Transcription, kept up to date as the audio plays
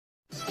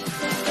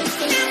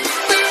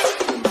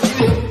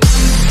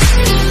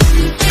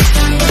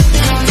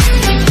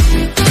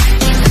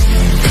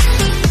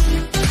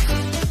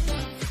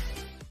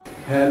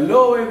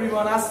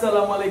everyone,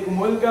 assalamu alaikum.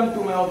 Welcome to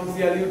my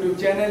official YouTube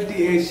channel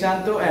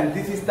SHANTO, and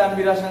this is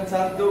Raiyan Hasan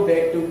Bishal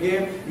back to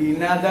game in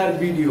another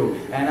video.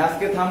 And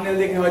আজকে thumbnail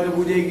দেখে হয়তো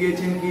বুঝেই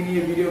গিয়েছেন কি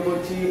নিয়ে video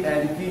করছি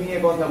and কি নিয়ে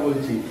কথা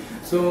বলছি।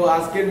 সো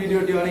আজকের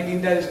ভিডিওটি অনেক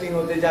ইন্টারেস্টিং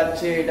হতে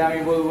যাচ্ছে, এটা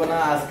আমি বলবো না।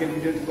 আজকের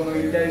ভিডিওটি কোনো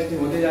ইন্টারেস্টিং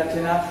হতে যাচ্ছে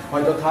না,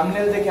 হয়তো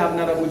থাম্বনেল দেখে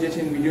আপনারা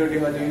বুঝেছেন ভিডিওটি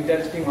হয়তো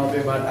ইন্টারেস্টিং হবে,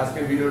 বাট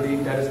আজকের ভিডিওটি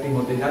ইন্টারেস্টিং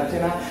হতে যাচ্ছে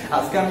না।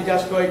 আজকে আমি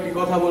জাস্ট কয়েকটি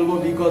কথা বলবো,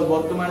 বিকজ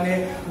বর্তমানে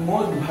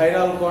মোস্ট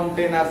ভাইরাল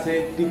কন্টেন্ট আছে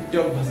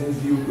টিকটক ভার্সেস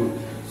ইউটিউব।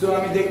 সো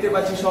আমি দেখতে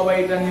পাচ্ছি সবাই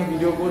এটা নিয়ে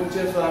ভিডিও করছে,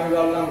 সো আমি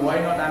ভাবলাম ওয়াই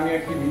নট আমি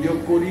একটি ভিডিও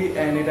করি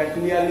এন্ড এটা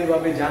ক্লিয়ারলি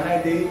ভাবে জানাই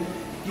দেই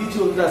কি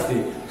চলতেছে।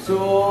 সো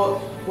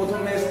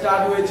প্রথমে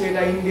স্টার্ট হয়েছে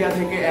এটা ইন্ডিয়া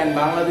থেকে এন্ড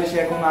বাংলাদেশে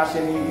এখন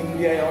আসেনি।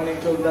 ইন্ডিয়ায় অনেক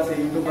চলতেছে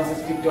YouTube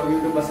versus TikTok,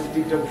 YouTube versus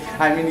TikTok.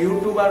 I mean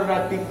ইউটিউবাররা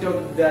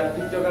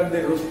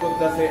টিকটকারদের roast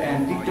করতেছে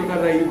এন্ড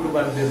টিকটকাররা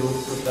ইউটিউবারদের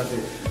রোস্ট করতেছে।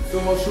 তো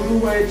শুরু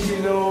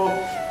হয়েছিল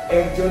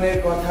একজনের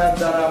কথার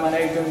দ্বারা, মানে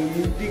একজন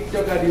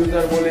টিকটকার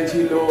ইউজার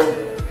বলেছিল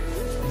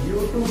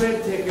ইউটিউবের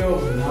থেকেও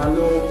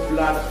ভালো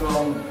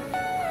platform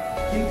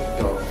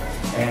TikTok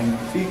and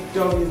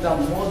TikTok is the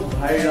most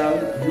viral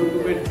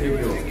ইউটিউবের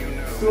থেকেও।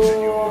 তো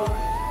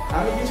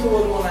আমি কিছু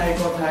বলবো না এই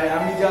কথায়,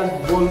 আমি জাস্ট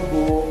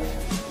বলবো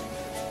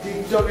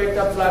টিকটক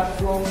একটা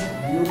প্ল্যাটফর্ম,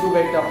 ইউটিউব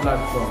একটা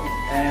প্ল্যাটফর্ম।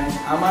 এন্ড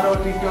আমারও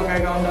টিকটক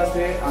অ্যাকাউন্ট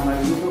আছে, আমার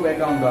ইউটিউব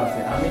অ্যাকাউন্টও আছে।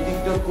 আমি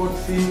টিকটক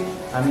করছি,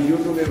 আমি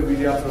ইউটিউবে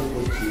ভিডিও আপলোড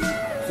করছি।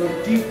 তো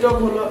টিকটক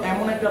হলো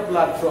এমন একটা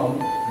প্ল্যাটফর্ম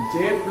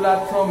যে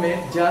প্ল্যাটফর্মে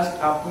জাস্ট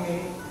আপনি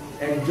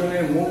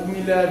একজনের মুখ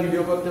মিলা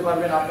ভিডিও করতে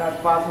পারবেন, আপনার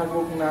পা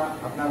থাকুক না,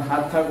 আপনার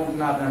হাত থাকুক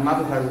না, আপনার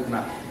মাথা থাকুক না,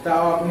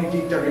 তাও আপনি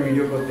টিকটকে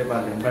ভিডিও করতে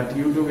পারবেন। বাট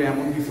ইউটিউবে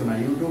এমন কিছু না,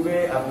 ইউটিউবে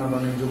আপনার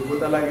অনেক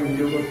যোগ্যতা লাগে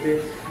ভিডিও করতে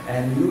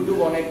এন্ড ইউটিউব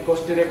অনেক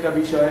কষ্টের একটা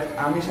বিষয়।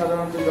 আমি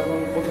সাধারণত যখন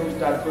প্রথম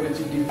স্টার্ট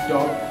করেছি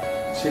টিকটক,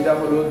 সেটা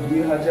হলো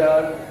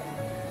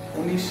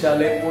 2019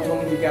 সালে প্রথম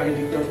দিকে আমি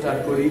টিকটক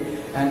স্টার্ট করি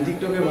এন্ড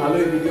টিকটকে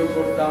ভালোই ভিডিও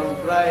করতাম,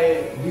 প্রায়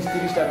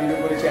 20-30টা ভিডিও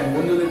করেছি এন্ড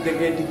বন্ধুদের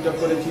থেকে টিকটক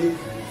করেছি।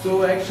 তো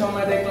এক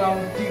সময় দেখলাম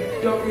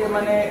টিকটকে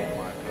মানে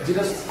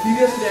যেটা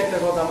সিরিয়াসলি একটা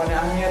কথা, মানে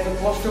আমি এত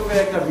কষ্ট করে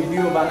একটা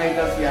ভিডিও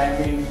বানাইতাছি, আই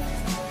মিন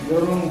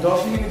ধরুন 10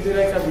 মিনিট ধরে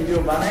একটা ভিডিও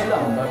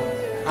বানাইলাম, বাট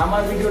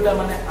আমার ভিডিওটা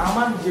মানে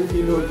আমার যে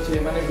ফিল হচ্ছে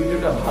মানে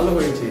ভিডিওটা ভালো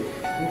হয়েছে,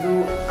 কিন্তু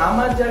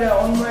আমার জায়গায়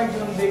অন্য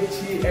একজন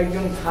দেখছি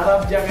একজন খারাপ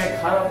জায়গায়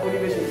খারাপ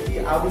পরিবেশে কি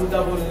আবুল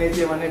তাবুল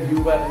নেচে মানে ভিউ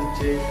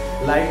বাড়ছে,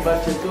 লাইক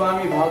বাড়ছে। তো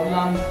আমি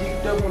ভাবলাম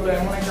টিকটক হলো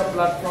এমন একটা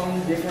প্ল্যাটফর্ম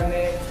যেখানে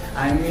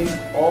আই মিন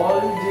অল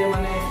যে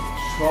মানে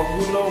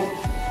সবগুলো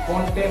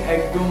কন্টেন্ট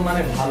একদম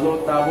মানে ভালো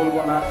তা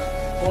বলবো না,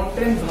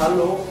 কন্টেন্ট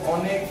ভালো,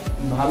 অনেক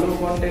ভালো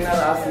কন্টেনার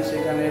আছে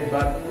সেখানে,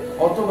 বাট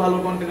অত ভালো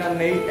কন্টেনার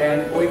নেই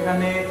এন্ড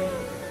ওইখানে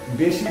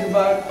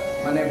বেশিরভাগ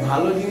মানে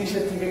ভালো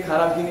জিনিসের থেকে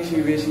খারাপ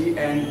জিনিসই বেশি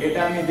এন্ড এটা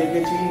আমি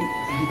দেখেছি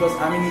বিকজ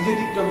আমি নিজে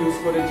টিকটক ইউজ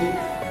করেছি।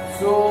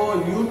 সো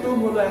ইউটিউব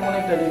হলো এমন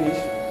একটা জিনিস,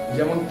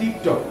 যেমন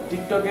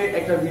টিকটকে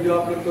একটা ভিডিও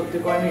আপলোড করতে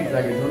কয় মিনিট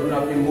লাগে, ধরুন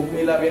আপনি মুখ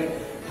মিলাবেন,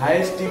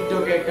 হাইয়েস্ট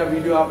টিকটকে একটা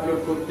ভিডিও আপলোড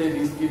করতে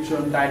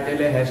ডিসক্রিপশন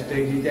টাইটেলে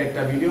হ্যাশট্যাগ দিতে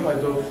একটা ভিডিও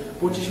হয়তো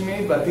 25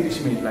 মিনিট বা 30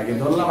 মিনিট লাগে,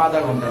 ধরলাম আধা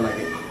ঘন্টা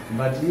লাগে।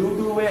 বাট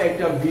ইউটিউবে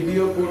একটা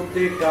ভিডিও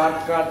করতে কাট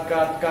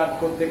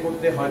করতে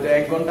করতে হয়তো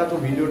 1 ঘন্টা তো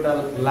ভিডিওটা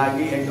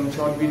লাগে, একদম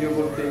শর্ট ভিডিও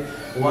করতে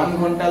 1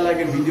 ঘন্টা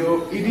লাগে, ভিডিও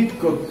এডিট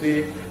করতে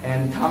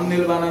এন্ড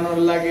থাম্বনেল বানানোর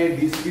লাগে,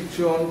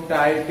 description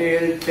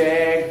title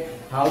tag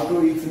how to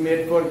its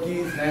made for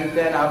kids and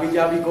then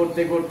আবিজাবি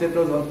করতে করতে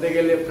তো ধরতে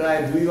গেলে প্রায়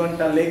 2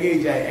 ঘন্টা লেগেই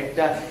যায়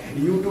একটা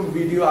ইউটিউব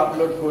ভিডিও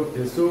আপলোড করতে।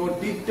 সো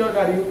টিকটক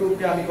আর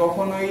ইউটিউবকে আমি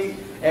কখনোই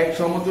এক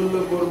সমতুল্য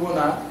করব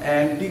না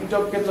এন্ড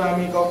টিকটককে তো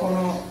আমি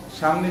কখনো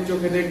সামনে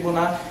চোখে দেখবো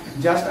না।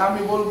 জাস্ট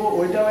আমি বলবো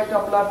ওইটাও একটা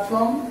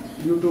প্ল্যাটফর্ম,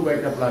 ইউটিউব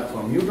একটা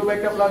প্ল্যাটফর্ম, ইউটিউব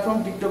একটা প্ল্যাটফর্ম,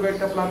 টিকটক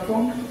একটা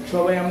প্ল্যাটফর্ম,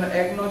 সবাই আমরা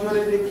এক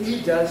নজরে দেখি।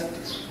 জাস্ট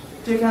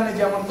যেখানে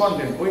যেমন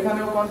কন্টেন্ট,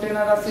 ওইখানেও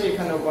কন্টেনার আছে,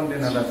 এখানেও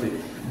কন্টেনার আছে।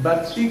 বাট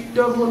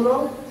টিকটক হলো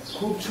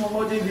খুব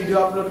সহজে ভিডিও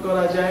আপলোড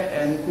করা যায়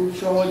এন্ড খুব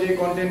সহজে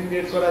কন্টেন্ট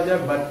ক্রিয়েট করা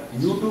যায়, বাট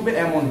ইউটিউবে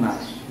এমন না,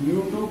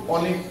 ইউটিউব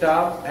অনেক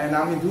টাফ এন্ড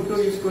আমি দুটো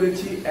ইউজ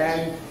করেছি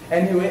এন্ড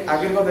এনিওয়ে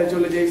আগের কথায়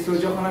চলে যাই। সো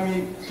যখন আমি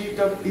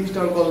টিকটক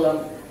ইনস্টল করলাম,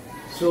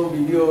 সো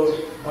ভিডিও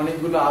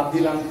অনেকগুলো আপ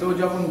দিলাম, তো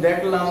যখন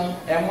দেখলাম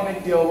এমন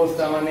একটি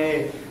অবস্থা মানে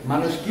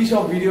মানুষ কি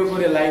সব ভিডিও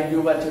করে লাইক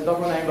ভিউ পাচ্ছে,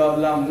 তখন আমি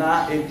ভাবলাম না,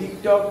 এই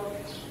টিকটক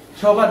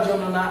সবার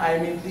জন্য না। আই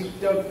মিন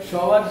টিকটক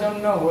সবার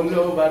জন্য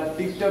হলেও বাট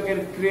টিকটকের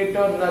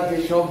ক্রিয়েটররা যে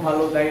সব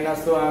ভালো তাই না।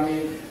 সো আমি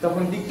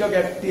তখন টিকটক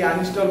অ্যাপটি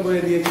আনইনস্টল করে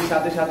দিয়েছি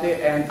সাথে সাথে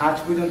এন্ড আজ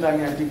পর্যন্ত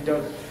আমি আর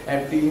টিকটক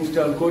অ্যাপটি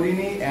ইনস্টল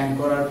করিনি এন্ড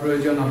করার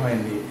প্রয়োজন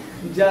হয়নি।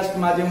 জাস্ট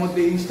মাঝে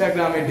মধ্যে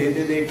ইনস্টাগ্রামে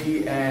ডেতে দেখি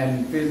এন্ড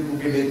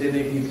ফেসবুকে ডেতে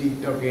দেখি,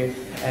 টিকটকে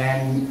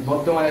এন্ড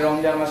বর্তমানে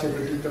রমজান মাসে তো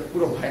টিকটক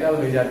পুরো ভাইরাল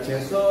হয়ে যাচ্ছে।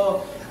 সো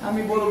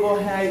আমি বলবো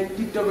হ্যাঁ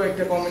টিকটকও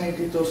একটা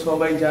কমিউনিটি, তো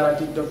সবাই যারা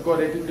টিকটক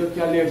করে টিকটক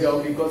চালিয়ে যাও,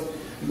 বিকজ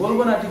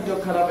বলবো না টিকটক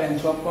খারাপ এন্ড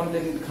সব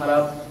কন্টেন্ট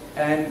খারাপ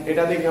এন্ড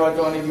এটা দেখে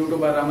হয়তো অনেক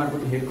ইউটিউবার আমার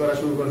প্রতি হেড করা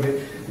শুরু করবে,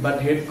 বাট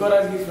হেড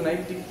করার কিছু নাই।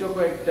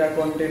 টিকটকও একটা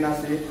কন্টেন্ট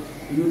আছে,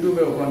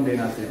 ইউটিউবেও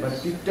কন্টেন্ট আছে, বাট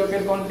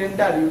টিকটকের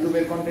কন্টেন্টটা আর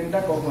ইউটিউবের কন্টেন্টটা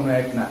কখনো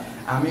এক না।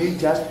 আমি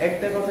জাস্ট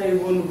একটা কথাই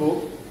বলবো,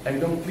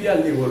 একদম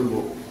ক্লিয়ারলি বলবো,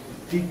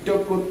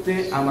 টিকটক করতে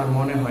আমার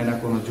মনে হয় না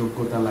কোনো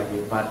যোগ্যতা লাগে,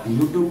 বাট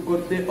ইউটিউব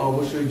করতে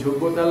অবশ্যই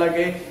যোগ্যতা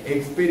লাগে,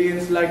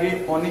 এক্সপিরিয়েন্স লাগে,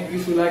 অনেক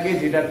কিছু লাগে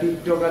যেটা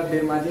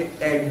টিকটকারদের মাঝে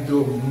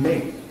একদম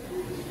নেই।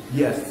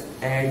 ইয়েস,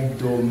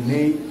 একদম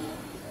নেই,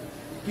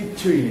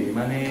 কিচ্ছুই নেই,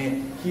 মানে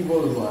কি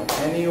বলবো আর।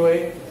 এনিওয়ে,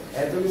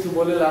 এত কিছু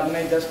বলে লাভ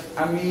নাই। জাস্ট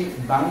আমি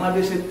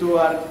বাংলাদেশের তো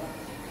আর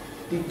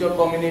TikTok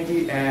community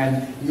and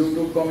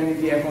YouTube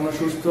community এখনো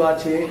সুস্থ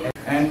আছে,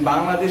 অ্যান্ড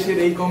বাংলাদেশের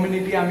এই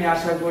কমিউনিটি আমি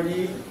আশা করি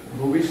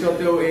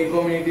ভবিষ্যতেও এই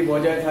কমিউনিটি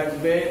বজায়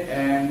থাকবে।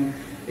 অ্যান্ড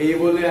এই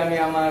বলে আমি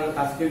আমার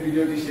আজকের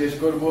ভিডিওটি শেষ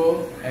করব।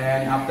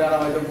 অ্যান্ড আপনারা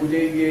হয়তো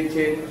বুঝেই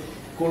গিয়েছেন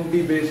কোনটি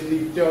বেস্ট,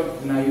 টিকটক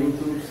না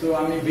ইউটিউব। সো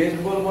আমি বেস্ট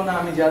বলবো না,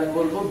 আমি জাস্ট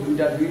বলবো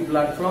দুই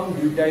প্ল্যাটফর্ম,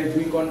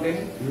 দুই কন্টেন্ট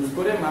ইউজ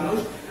করে মানুষ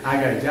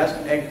আগায়। জাস্ট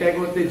একটা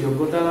করতে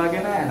যোগ্যতা লাগে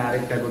না, অ্যান্ড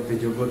আরেকটা করতে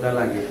যোগ্যতা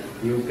লাগে।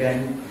 You can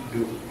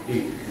do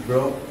it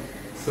bro.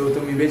 So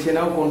তুমি বেছে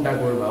নাও কোনটা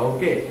করবা,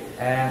 ওকে।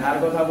 আর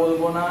কথা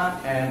বলবো না,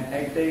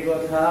 একটাই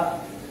কথা,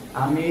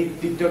 আমি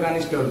টিকটক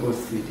আনইনস্টল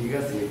করছি, ঠিক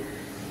আছে,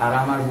 আর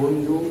আমার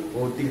বন্ধু ও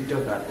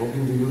টিকটকার, ও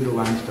কিন্তু ইউটিউব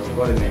আনইনস্টল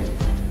করে নাই।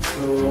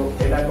 সো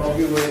এটা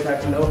কপি হয়ে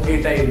থাকলেও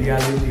এটাই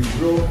reality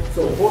bro.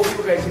 So hope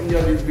you guys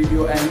enjoy this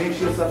video and make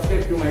sure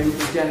subscribe to my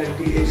YouTube channel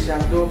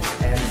SHANTO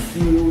and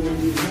see you in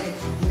the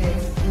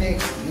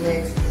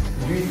next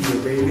video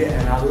baby,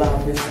 and Allah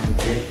Hafiz and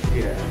take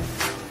care.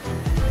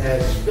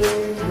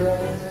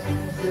 Hashtag